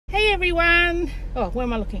everyone. Oh, where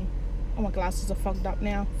am I looking? Oh, my glasses are fogged up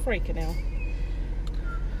now. Freaking hell.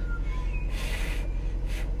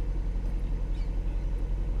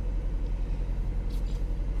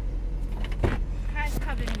 Car's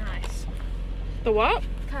covered in ice. The what?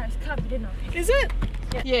 Car's covered in ice. Is it?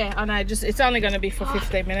 Yeah. Yeah, I know. It's only going to be for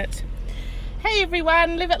 15 minutes. Hey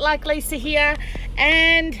everyone, Live It Like Lisa here,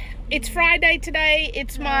 and it's Friday today.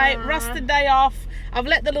 It's my rusted day off. I've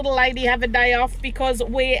let the little lady have a day off because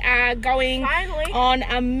we are going on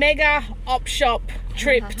a mega op shop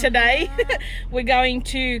trip today. We're going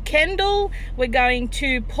to Kendall, we're going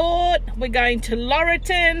to Port, we're going to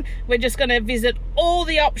Laurieton. We're just going to visit all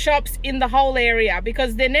the op shops in the whole area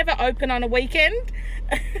because they're never open on a weekend.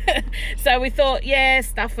 So we thought, yeah,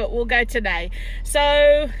 stuff it, we'll go today. So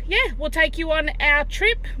yeah, we'll take you on our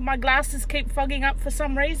trip. My glasses keep fogging up for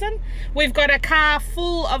some reason. We've got a car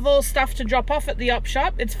full of all stuff to drop off at the op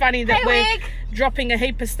shop. It's funny that we're dropping a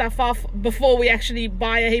heap of stuff off before we actually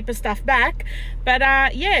buy a heap of stuff back. But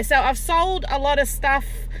yeah, so I've sold a lot of stuff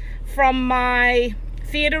from my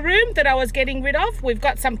theatre room that I was getting rid of. We've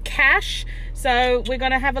got some cash, so we're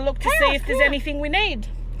going to have a look to see if there's anything we need.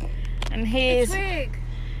 And here's,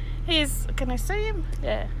 can I see him?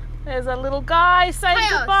 Yeah. There's a little guy saying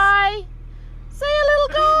goodbye. See you, little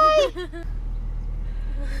guy.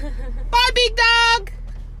 Bye, big dog.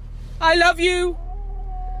 I love you.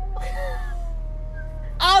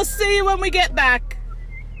 I'll see you when we get back.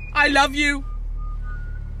 I love you.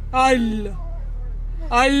 I love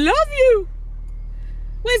you.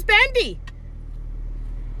 Where's Bandy?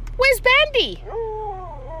 Where's Bandy?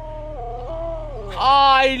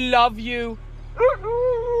 I love you.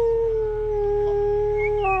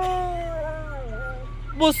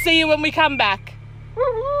 We'll see you when we come back.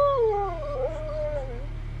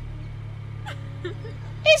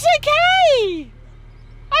 It's okay.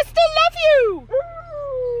 I still love you.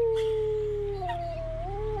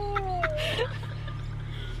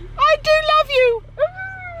 I do love you.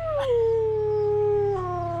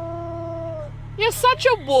 You're such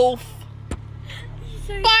a wolf.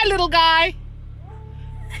 Bye, little guy.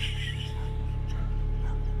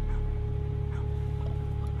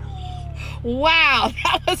 Wow,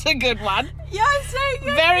 that was a good one. Yeah, so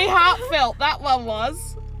good. Very heartfelt, that one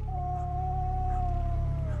was.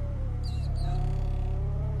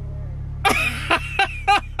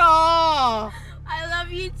 Oh. I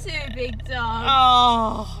love you too, big dog.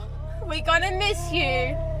 Oh. We're gonna miss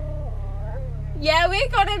you. Yeah, we're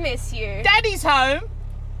gonna miss you. Daddy's home.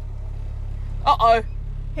 Uh-oh.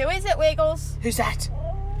 Who is it, Wiggles? Who's that?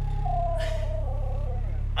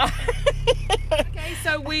 Okay,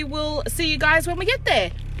 so we will see you guys when we get there.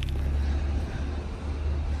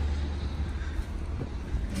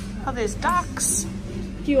 Oh, there's ducks.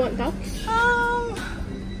 Do you want ducks? I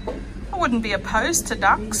wouldn't be opposed to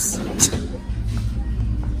ducks.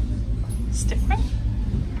 It's different.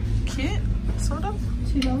 Cute, sort of.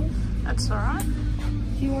 $2. That's alright.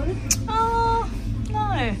 Do you want it? Oh,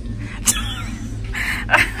 no.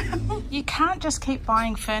 You can't just keep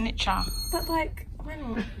buying furniture. But like, why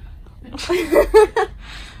not?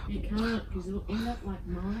 You can't, because it'll end up like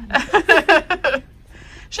mine.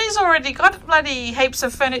 She's already got bloody heaps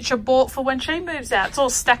of furniture bought for when she moves out. It's all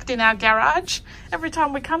stacked in our garage. Every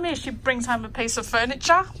time we come here, she brings home a piece of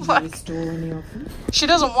furniture. Like, Store in the office. she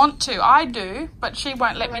doesn't want to. I do, but she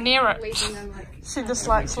won't let me near it. She just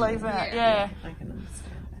likes leaving it. Yeah. I can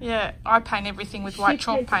understand that. Yeah, I paint everything with white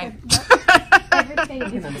chalk paint. Everything I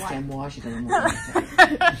can is understand why she doesn't want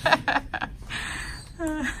to.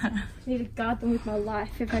 I need to guard them with my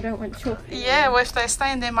life if I don't want chalk. Yeah, well, if they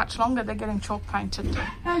stay in there much longer, they're getting chalk painted.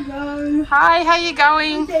 Hello. Hi, how you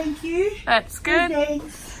going? Thank you. That's good.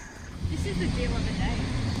 Thanks. This is the deal of the day.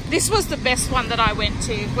 This was the best one that I went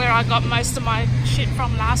to, where I got most of my shit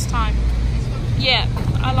from last time. Yeah,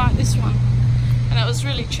 I like this one. And it was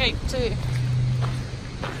really cheap too.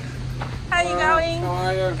 How you going? How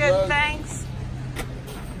are you? Good, thanks.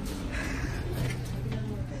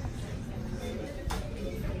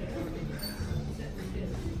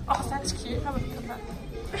 Oh, that's cute. Have a look at that.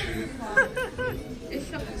 This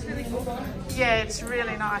shop is really cool. Yeah, it's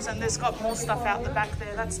really nice, and there's got more stuff out the back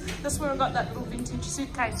there. That's where I got that little vintage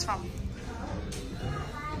suitcase from.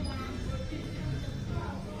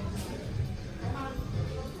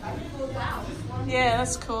 Yeah,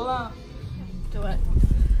 that's cool. Huh? Do it.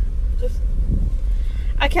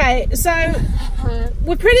 Okay, so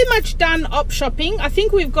we're pretty much done op shopping. I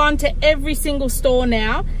think we've gone to every single store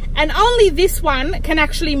now, and only this one can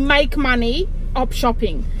actually make money op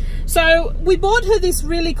shopping. So we bought her this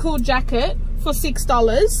really cool jacket for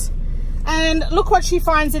 $6, and look what she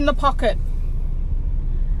finds in the pocket.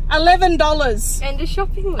 $11. And a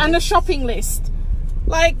shopping list. And a shopping list.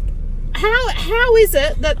 Like, how is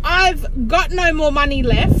it that I've got no more money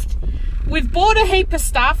left? We've bought a heap of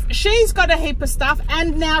stuff. She's got a heap of stuff,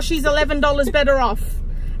 and now she's $11 better off.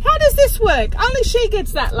 How does this work? Only she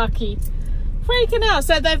gets that lucky. Freaking hell.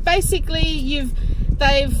 So they've basically,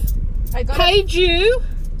 they've paid you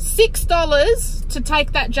 $6 to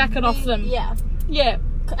take that jacket off them. Yeah. Yeah.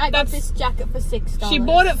 I got this jacket for $6. She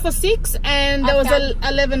bought it for $6 and there was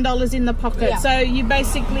 $11 in the pocket. Yeah. So you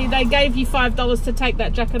basically, they gave you $5 to take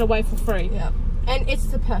that jacket away for free. Yeah. And it's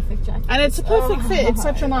the perfect jacket. And it's a perfect fit. It's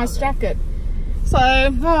such a nice jacket. So,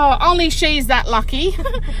 only she's that lucky.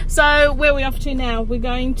 So, where are we off to now? We're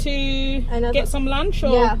going to get some lunch?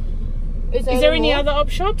 Or yeah. Is there any other op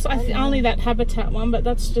shops? Only that Habitat one, but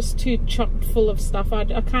that's just too chocked full of stuff. I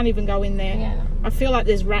can't even go in there. Yeah. I feel like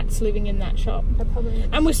there's rats living in that shop. Probably.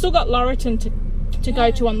 And we've still got Laurieton to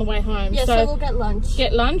go to on the way home. Yeah, so we'll get lunch.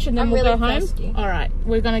 Get lunch and then we'll really go home. thirsty. All right,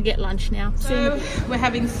 we're going to get lunch now. So we're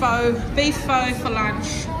having beef pho for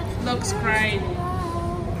lunch. Looks great.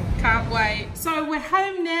 Can't wait. So we're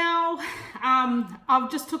home now.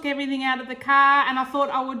 I've just took everything out of the car and I thought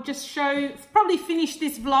I would just probably finish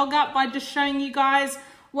this vlog up by just showing you guys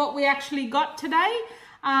what we actually got today.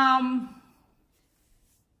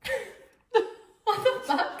 What the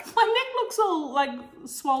fuck? My neck looks all like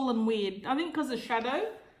swollen weird. I think because of shadow.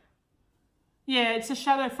 Yeah, it's a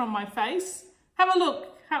shadow from my face. Have a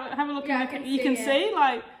look. Have a look. Yeah, you can see,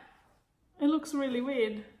 like, it looks really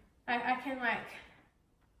weird. I can like...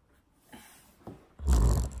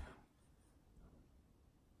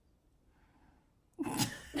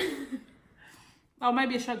 Oh,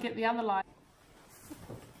 maybe I should get the other light.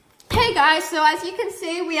 Hey guys, so as you can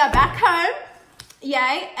see, we are back home.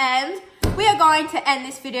 Yay, and we are going to end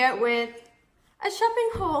this video with a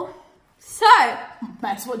shopping haul. So,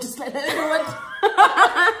 Might as well just let it do it.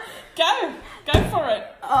 Go for it.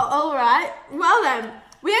 Oh, all right. Well then,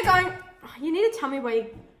 we are going. You need to tell me where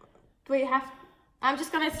you have. I'm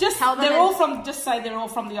just gonna tell them. Just say they're all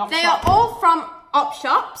from the op They shop. are all from op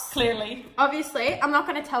shops. Clearly. Obviously, I'm not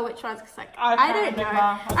gonna tell which ones because I don't know.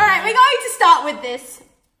 remember. All right, we're going to start with this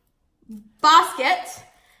basket,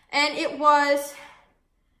 and it was.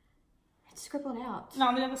 Scribbled out. No,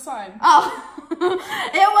 on the other side. Oh,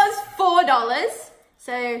 it was $4.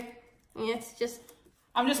 So yeah, it's just.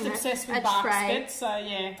 I'm just obsessed with baskets. So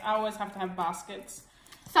yeah, I always have to have baskets.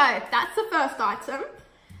 So that's the first item.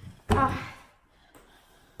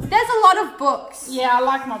 There's a lot of books. Yeah, I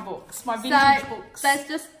like my books, my vintage books. There's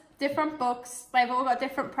just different books. They've all got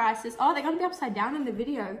different prices. Oh, they're gonna be upside down in the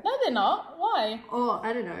video. No, they're not. Why? Oh,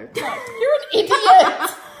 I don't know. You're an idiot.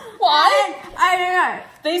 Why? I don't know.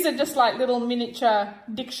 These are just like little miniature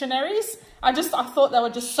dictionaries. I thought they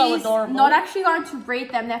were just so adorable. Not actually going to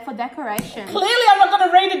read them. They're for decoration. Clearly, I'm not going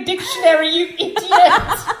to read a dictionary, you idiot. But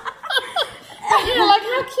yeah, like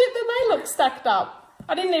how cute do they look stacked up?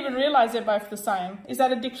 I didn't even realise they're both the same. Is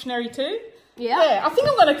that a dictionary too? Yeah. Yeah, I think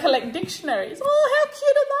I'm going to collect dictionaries. Oh, how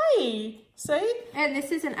cute are they? See? And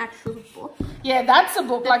this is an actual book. Yeah, that's a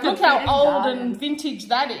book. Like, look how old and vintage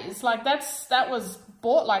that is. Like, that was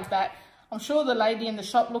bought like that. I'm sure the lady in the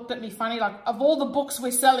shop looked at me funny, like, of all the books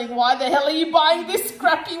we're selling, why the hell are you buying this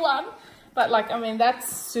crappy one? But, like, I mean,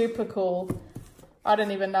 that's super cool. I don't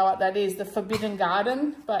even know what that is, the Forbidden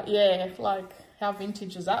Garden. But, yeah, like, how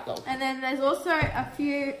vintage does that look? And then there's also a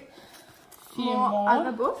few more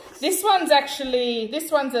other books. This one's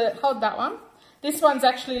hold that one. This one's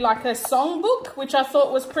actually like a song book, which I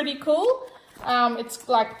thought was pretty cool. It's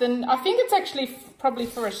like I think it's actually probably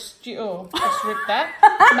for a just ripped that.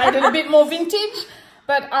 Made it a bit more vintage.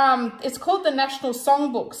 But it's called the National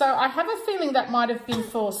Songbook. So I have a feeling that might have been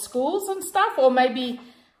for schools and stuff, or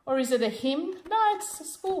is it a hymn? No, it's a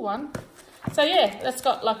school one. So yeah, that's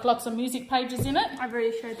got like lots of music pages in it. I've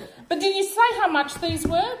already showed it. But did you say how much these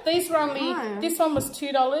were? These were only, this one was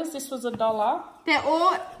 $2, this was $1. They're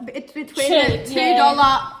all between Cheap, the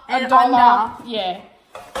 $2 and $1. under. Yeah.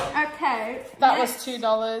 Okay. That was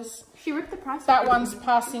 $2. She ripped the price. That one's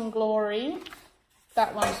Passing Glory.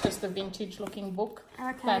 That one's just a vintage looking book.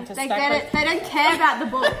 Okay. They get it. They don't care about the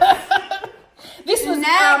book. This was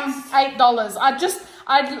 $8.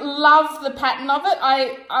 I love the pattern of it.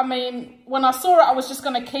 I mean, when I saw it, I was just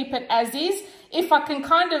going to keep it as is. If I can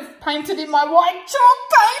kind of paint it in my white chalk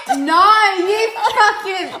paint. No, you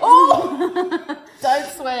fucking. Oh, don't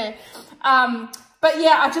swear. But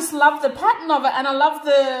yeah, I just love the pattern of it, and I love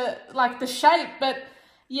the shape. But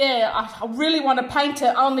yeah, I really want to paint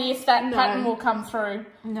it only if that pattern will come through.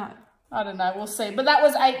 No. I don't know, we'll see. But that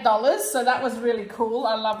was $8, so that was really cool.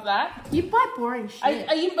 I love that. You buy boring shit. I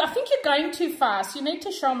think you're going too fast. You need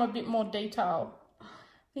to show them a bit more detail.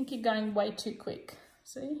 think you're going way too quick.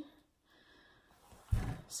 See?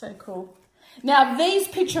 So cool. Now these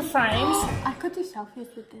picture frames. I could do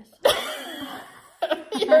selfies with this.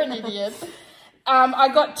 You're an idiot. I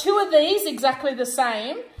got 2 of these exactly the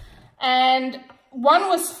same, and one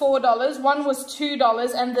was $4, one was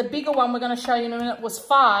 $2, and the bigger one we're going to show you in a minute was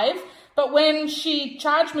 $5. But when she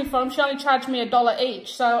charged me for them, she only charged me $1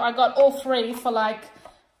 each. So I got all 3 for like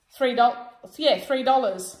 $3. Yeah,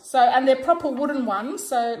 $3. So, and they're proper wooden ones.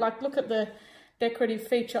 So like, look at the decorative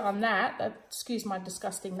feature on that. Excuse my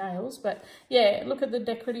disgusting nails, but yeah, look at the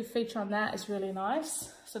decorative feature on that. It's really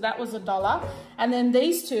nice. So that was $1. And then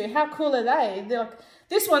these 2, how cool are they? They're like,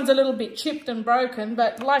 this one's a little bit chipped and broken,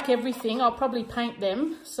 but like everything, I'll probably paint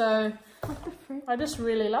them. So I just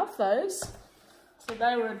really love those. So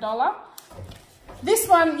they were $1. This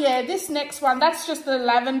one, yeah, this next one, that's just the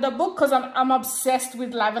lavender book, because I'm obsessed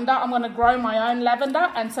with lavender. I'm going to grow my own lavender,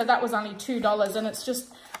 and so that was only $2, and it's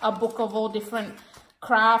just a book of all different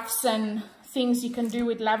crafts and things you can do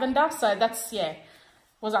with lavender. So that's, yeah,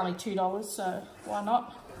 was only $2, so why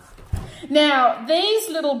not? Now, these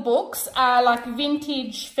little books are like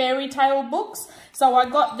vintage fairy tale books. So I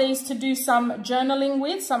got these to do some journaling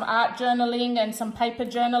with, some art journaling and some paper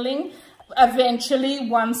journaling. Eventually,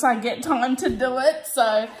 once I get time to do it.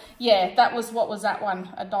 So yeah, that was, what was that one?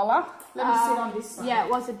 $1. Let me sit on this side. Yeah, it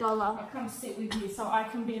was $1. I'll come sit with you so I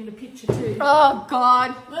can be in the picture too. Oh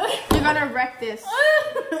God, you're gonna wreck this.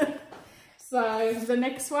 So the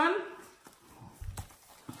next one.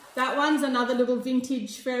 That one's another little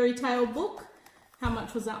vintage fairy tale book. How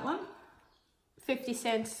much was that one? 50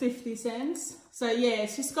 cents. 50 cents. So yeah,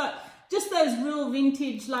 it's just got just those real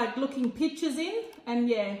vintage like looking pictures in. And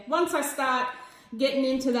yeah, once I start getting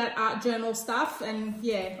into that art journal stuff, and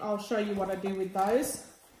yeah, I'll show you what I do with those.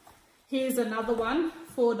 Here's another one,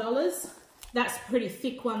 $4. That's a pretty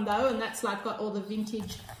thick one though, and that's like got all the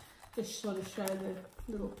vintage. Just sort of show the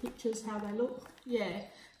little pictures, how they look. Yeah,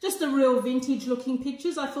 just the real vintage looking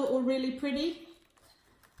pictures I thought were really pretty.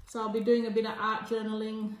 So I'll be doing a bit of art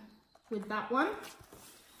journaling with that one.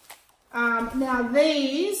 Now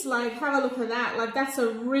these, like, have a look at that. Like, that's a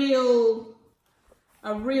real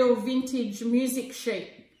vintage music sheet.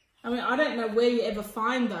 I mean, I don't know where you ever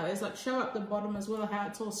find those. Like, show up the bottom as well, how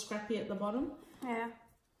it's all scrappy at the bottom. Yeah.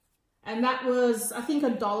 And that was, I think,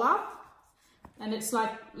 $1. And it's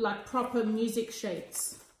like proper music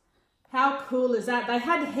sheets. How cool is that? They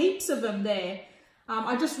had heaps of them there.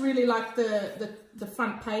 I just really like the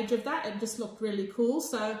front page of that. It just looked really cool.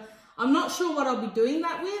 So I'm not sure what I'll be doing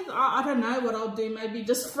that with. I don't know what I'll do. Maybe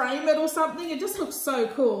just frame it or something. It just looks so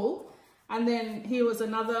cool. And then here was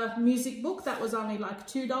another music book that was only like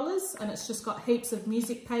 $2, and it's just got heaps of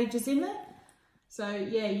music pages in it. So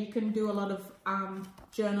yeah, you can do a lot of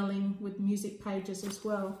journaling with music pages as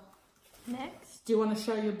well. Next. Do you want to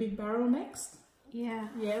show your big barrel next? Yeah.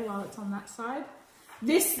 Yeah, while it's on that side.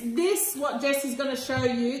 This, what Jessie's going to show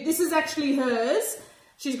you, this is actually hers.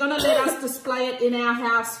 She's going to let us display it in our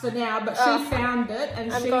house for now, but she found it,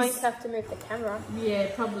 and I'm going to have to move the camera.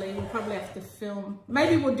 Yeah, probably. We'll probably have to film.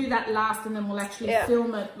 Maybe we'll do that last, and then we'll actually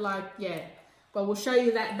film it, like, yeah. Well, we'll show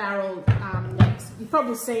you that barrel next. You've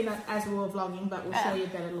probably seen it as we were vlogging, but we'll show you a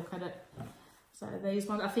better look at it. So these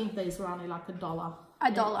ones, I think these were only like $1.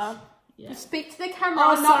 $1. Yeah. Speak to the camera,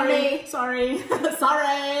 not sorry. Me. Sorry.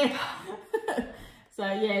 Sorry. So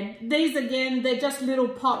yeah, these again, they're just little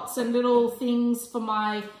pots and little things for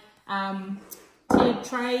my tiered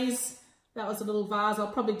trays. That was a little vase.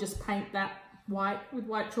 I'll probably just paint that white with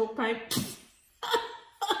white chalk paint.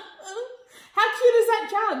 How cute is that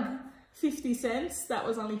jug? 50 cents. That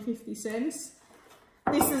was only 50 cents.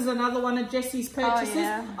 This is another one of Jessie's purchases.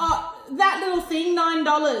 Oh, that little thing,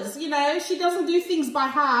 $9. You know, she doesn't do things by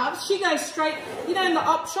halves. She goes straight, you know, in the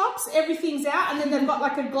op shops, everything's out, and then they've got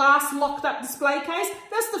like a glass locked up display case.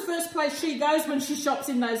 That's the first place she goes when she shops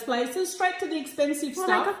in those places, straight to the expensive stuff.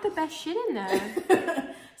 Well, they got the best shit in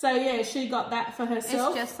there. So yeah, she got that for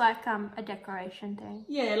herself. It's just like a decoration thing.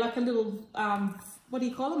 Yeah, like a little, what do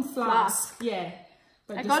you call them? Flask. Yeah.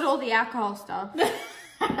 But I got all the alcohol stuff.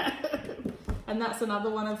 And that's another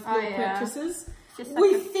one of your purchases. Like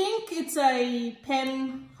we think it's a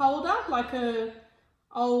pen holder, like a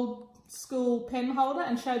old school pen holder,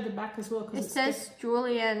 and showed the back as well. It says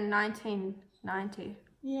Julian 1990.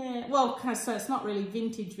 Yeah, well, so it's not really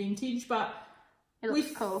vintage, but it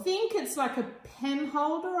looks cool. We think it's like a pen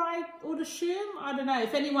holder, I would assume. I don't know.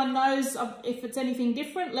 If anyone knows if it's anything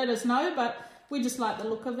different, let us know, but we just like the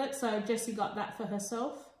look of it, so Jessie got that for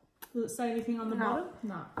herself. Does it say anything on the bottom?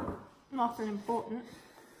 No. Nothing important.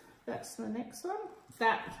 That's the next one.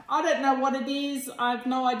 that. I don't know what it is. I have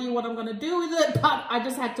no idea what I'm going to do with it, but I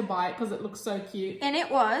just had to buy it because it looks so cute. And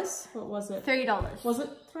it was... What was it? $3. Was it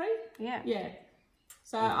 3? Yeah. Yeah.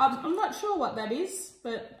 So I'm not sure what that is,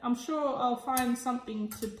 but I'm sure I'll find something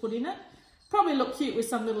to put in it. Probably look cute with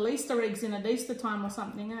some little Easter eggs in at Easter time or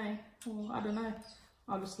something, eh? Or I don't know.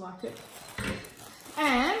 I just like it.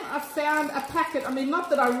 And I found a packet. I mean, not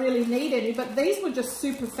that I really need any, but these were just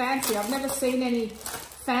super fancy. I've never seen any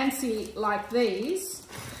fancy like these.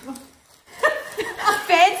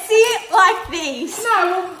 Fancy like these? No,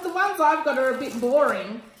 well, the ones I've got are a bit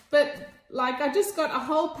boring. But, like, I just got a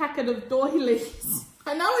whole packet of doilies.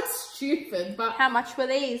 I know it's stupid, but... How much were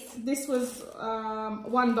these? This was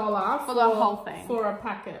 $1 for the whole thing. For a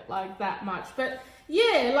packet, like that much. But,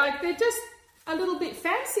 yeah, like, they're just a little bit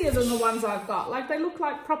fancier than the ones I've got. Like, they look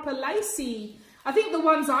like proper lacy. I think the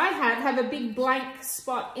ones I have a big blank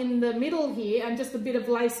spot in the middle here and just a bit of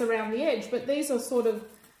lace around the edge. But these are sort of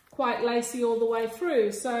quite lacy all the way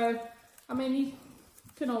through. So, I mean, you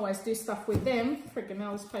can always do stuff with them. Freaking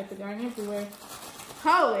hell, there's paper going everywhere.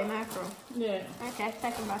 Holy mackerel. Yeah. Okay,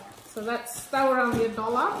 take them back. So they were only $1.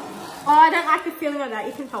 Oh, I don't like the feeling of that.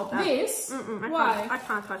 You can hold that. This? Why? I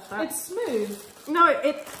can't touch that. It's smooth. No,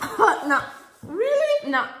 it's... no. Really?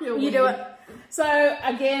 No, you do it. So,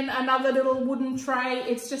 again, another little wooden tray.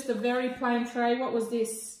 It's just a very plain tray. What was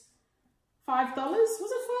this? $5?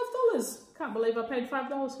 Was it $5? Can't believe I paid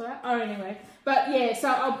 $5 for that. Oh, anyway. But, yeah, so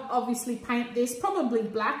I'll obviously paint this. Probably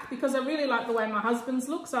black, because I really like the way my husband's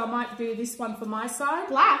look. So I might do this one for my side.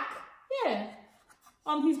 Black? Yeah.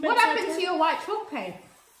 On his bedside. What happened to your white chalk paint?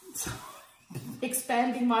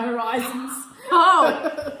 Expanding my horizons.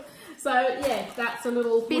 Oh. So, yeah, that's a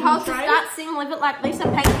little Behold to tray. start seeing Live It Like Lisa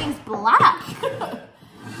paint things black.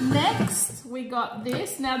 Next, we got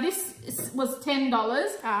this. Now, this was $10.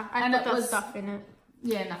 I put those stuff in it.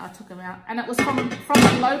 Yeah, no, I took them out. And it was from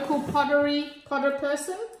a local potter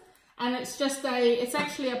person. And it's just it's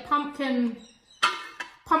actually a pumpkin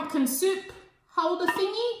soup holder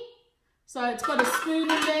thingy. So it's got a spoon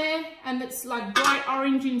in there and it's like bright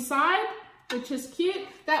orange inside, which is cute.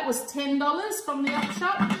 That was $10 from the op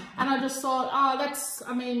shop. And I just thought, oh, that's,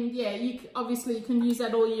 I mean, yeah, obviously you can use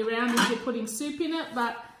that all year round if you're putting soup in it,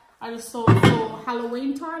 but I just thought for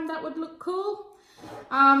Halloween time that would look cool.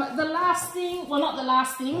 The last thing, well, not the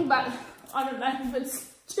last thing, but I don't know if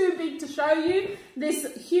it's too big to show you, this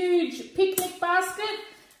huge picnic basket.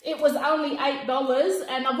 It was only $8,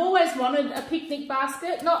 and I've always wanted a picnic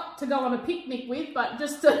basket, not to go on a picnic with, but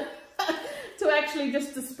just to actually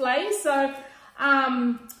just display. So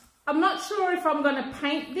I'm not sure if I'm going to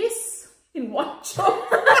paint this in white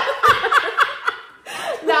chalk.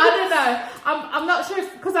 No, I don't know. I'm not sure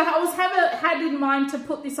because I always had in mind to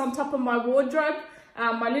put this on top of my wardrobe,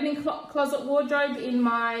 my linen closet wardrobe in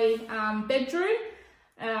my bedroom.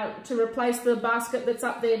 To replace the basket that's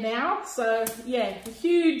up there now. So yeah, a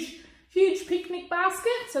huge picnic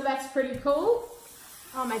basket. So that's pretty cool.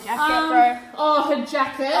 Oh, my jacket, bro. Oh, her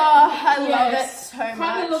jacket. Oh, I love it so much.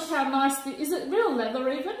 Have a look how nice. Is it real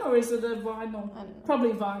leather even, or is it a vinyl? I don't know.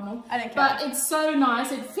 Probably vinyl. I don't care. But it's so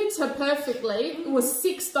nice. It fits her perfectly. It was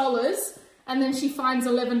 $6, and then she finds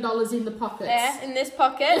 $11 in the pockets. Yeah, in this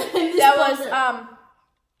pocket. Was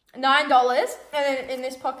 $9, and then in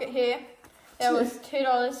this pocket here. There was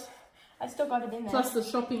 $2. I still got it in there. Plus the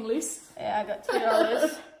shopping list. Yeah, I got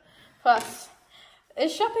 $2. Plus a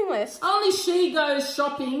shopping list. Only she goes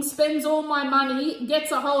shopping, spends all my money,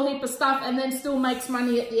 gets a whole heap of stuff, and then still makes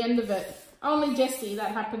money at the end of it. Only Jessie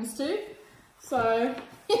that happens to. So,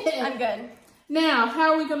 yeah. I'm good. Now,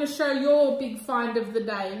 how are we going to show your big find of the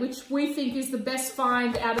day, which we think is the best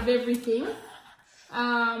find out of everything?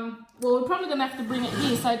 Well, we're probably going to have to bring it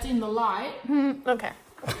here so it's in the light. Okay.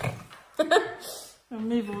 I'll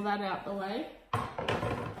move all that out the way.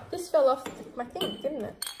 This fell off my thing, didn't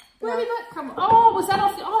it? Where did that come? Oh, was that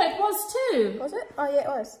off? Oh, it was too. Was it? Oh, yeah, it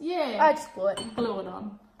was. Yeah. I just glue it. Glue it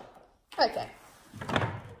on. Okay.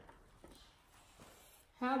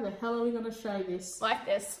 How the hell are we going to show this? Like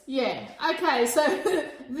this. Yeah. Okay, so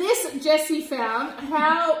this Jessie found.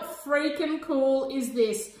 How freaking cool is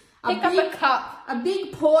this? Pick up a cup. A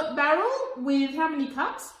big port barrel with how many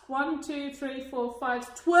cups? 1, 2, 3, 4,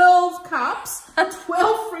 5, 12 cups.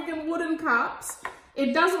 12 freaking wooden cups.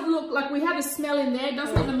 It doesn't look like, we had a smell in there. It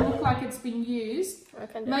doesn't even look like it's been used.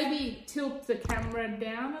 Maybe tilt the camera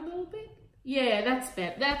down a little bit. Yeah, that's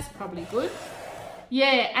better. That's probably good.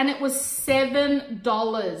 Yeah, and it was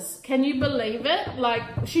 $7. Can you believe it? Like,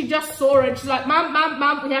 she just saw it. She's like, Mum,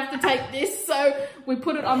 we have to take this. So we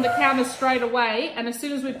put it on the counter straight away. And as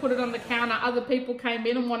soon as we put it on the counter, other people came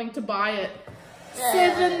in and wanting to buy it.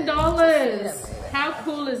 $7. How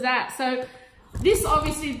cool is that? So this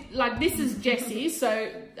obviously, like, this is Jessie's, so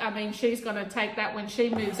I mean she's gonna take that when she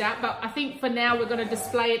moves out, but I think for now we're gonna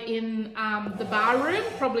display it in the bar room,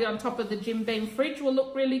 probably on top of the Jim Beam fridge. Will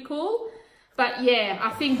look really cool. But yeah, I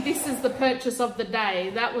think this is the purchase of the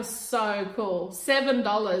day. That was so cool.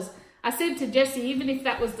 $7. I said to Jessie, even if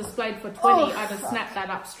that was displayed for 20, I'd have snapped that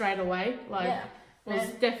up straight away. Like, yeah, it was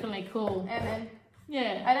definitely cool. Amen.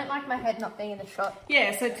 Yeah. I don't like my head not being in the shot.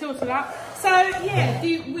 Yeah, so tilt it up. So yeah,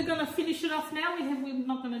 we're gonna finish it off now. We're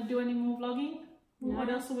not gonna do any more vlogging. No. What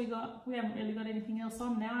else have we got? We haven't really got anything else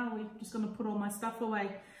on now. We're just gonna put all my stuff away.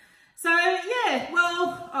 So yeah,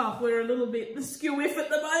 well, we're a little bit skew-iff at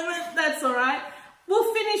the moment. That's all right.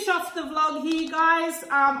 We'll finish off the vlog here, guys.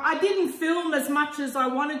 I didn't film as much as I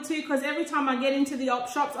wanted to because every time I get into the op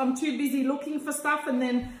shops, I'm too busy looking for stuff and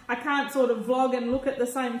then I can't sort of vlog and look at the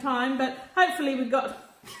same time. But hopefully we got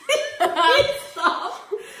stuff.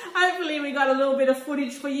 Hopefully we got a little bit of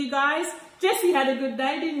footage for you guys. Jessie had a good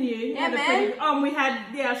day, didn't you? Yeah, man. We had,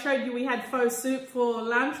 I showed you we had faux soup for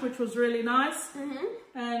lunch, which was really nice.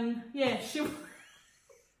 And yeah, you're an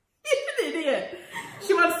idiot.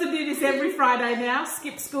 She wants to do this every Friday now,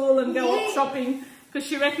 skip school and go up shopping because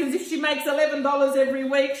she reckons if she makes $11 every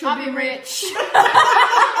week, she'll be rich.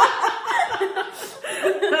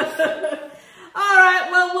 All right,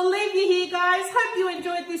 well, we'll leave you here, guys. Hope you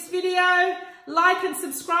enjoyed this video. Like and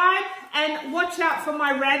subscribe and watch out for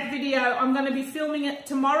my rant video. I'm going to be filming it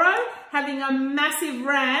tomorrow, having a massive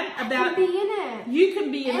rant about... I can be in it. You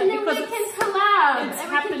can be in it because we can collab. It's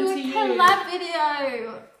happened to you. Collab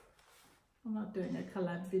video. I'm not doing a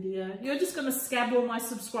collab video. You're just going to scab all my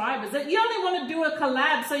subscribers. You only want to do a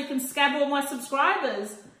collab so you can scab all my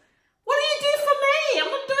subscribers. What do you do for me?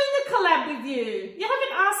 I'm not doing a collab with you. You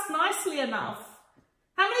haven't asked nicely enough.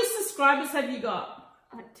 How many subscribers have you got?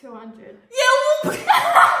 Like 200. Yeah, well,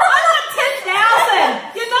 I got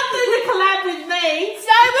 10,000. You're not doing a collab with me.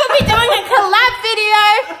 So we'll be doing a collab video.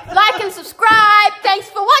 Like and subscribe. Thanks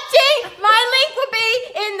for watching. My link will be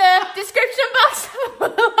in the description box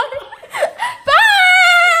below. Bye.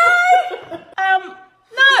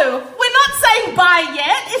 No, we're not saying bye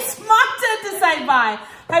yet. It's my turn to say bye.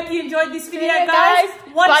 Hope you enjoyed this video, guys.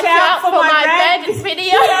 Watch out for my rant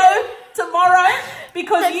video tomorrow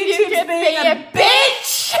because YouTube's being a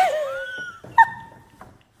bitch.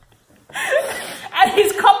 And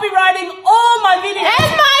he's copywriting all my videos.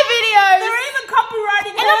 And my videos. They're even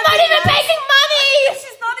copywriting and I'm not even making money.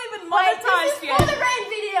 She's not even monetized yet. For the rant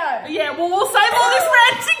video. Yeah, well, we'll save all this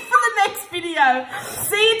ranting for the next video.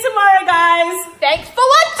 See you tomorrow, guys. Thanks for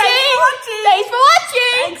watching. Thanks for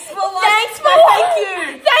watching. Thank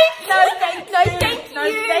you. Thank you. No, thank you. No, thank you. No,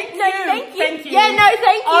 thank you. No, thank you. Thank you. Yeah, no,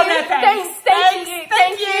 thank you. Oh, no, thanks.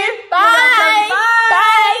 Thank you. Bye.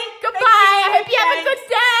 Bye. Goodbye. I hope you have a good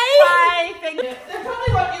day. Bye. Thank you. They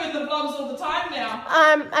probably want you in the vlogs all the time now.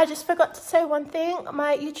 I just forgot to say one thing.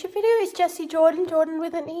 My YouTube video is Jessie Jordan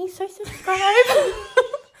with an E, so subscribe.